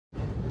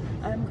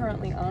I'm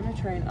currently on a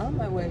train on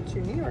my way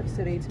to New York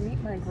City to meet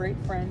my great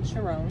friend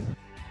Sharon.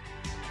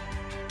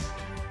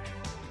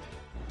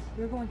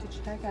 We're going to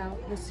check out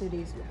the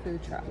city's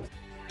food trucks.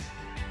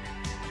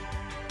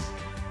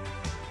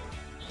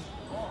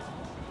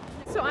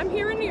 So I'm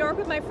here in New York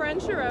with my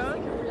friend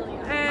Sharon,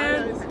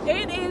 and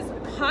it is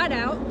hot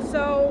out,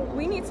 so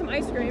we need some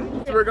ice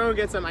cream. We're going to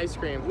get some ice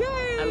cream.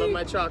 Yay! I love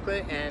my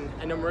chocolate, and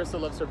I know Marissa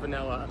loves her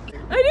vanilla.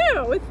 I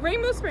do, with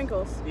rainbow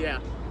sprinkles. Yeah,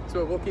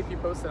 so we'll keep you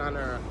posted on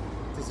our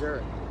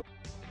dessert.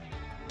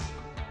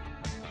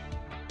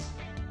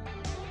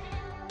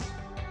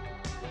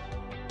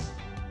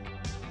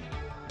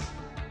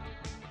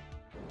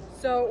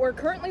 So we're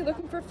currently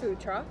looking for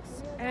food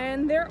trucks,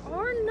 and there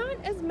are not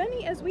as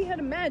many as we had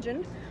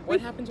imagined.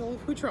 What happened to all the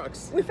food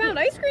trucks? We found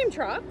ice cream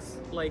trucks.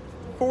 Like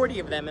 40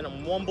 of them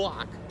in one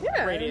block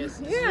radius.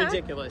 This is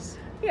ridiculous.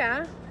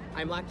 Yeah.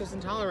 I'm lactose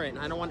intolerant.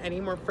 I don't want any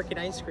more freaking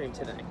ice cream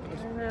today.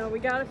 No, we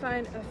gotta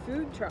find a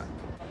food truck.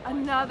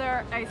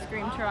 Another ice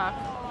cream truck.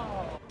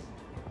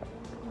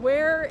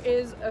 Where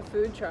is a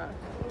food truck?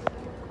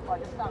 I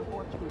just found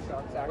 4 food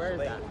trucks actually. Where is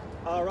that?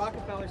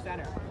 Rockefeller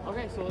Center.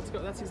 Okay, so let's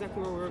go. That's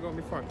exactly where we were going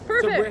before.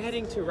 Perfect. So we're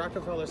heading to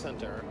Rockefeller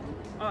Center.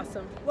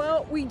 Awesome.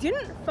 Well, we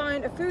didn't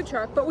find a food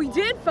truck, but we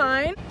did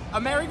find A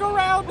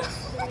merry-go-round.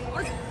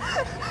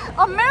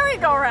 a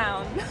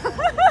merry-go-round.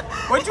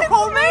 What'd you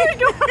call me?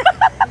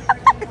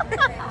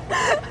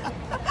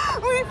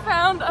 We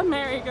found a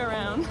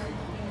merry-go-round.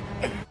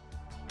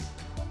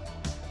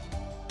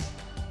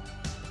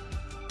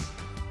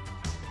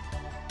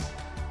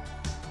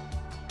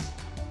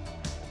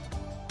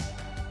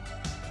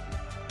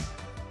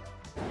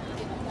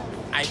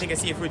 I think I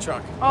see a food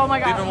truck. Oh my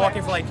god. We've been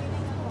walking for like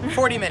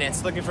 40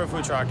 minutes looking for a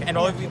food truck, and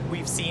all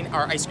we've seen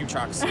are ice cream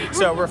trucks.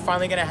 So we're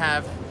finally gonna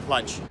have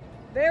lunch.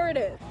 There it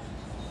is.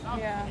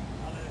 Yeah.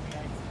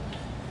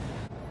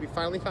 We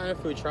finally found a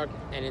food truck,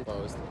 and it's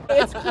closed.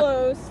 It's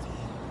closed.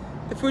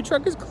 The food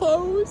truck is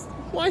closed.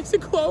 Why is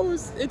it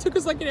closed? It took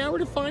us like an hour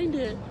to find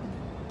it.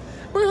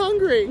 We're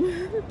hungry.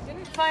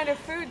 Didn't find a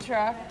food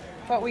truck,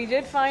 but we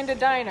did find a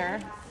diner.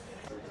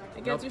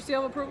 It gets Nope. your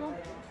seal of approval?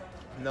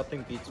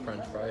 Nothing beats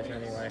French fries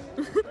anyway.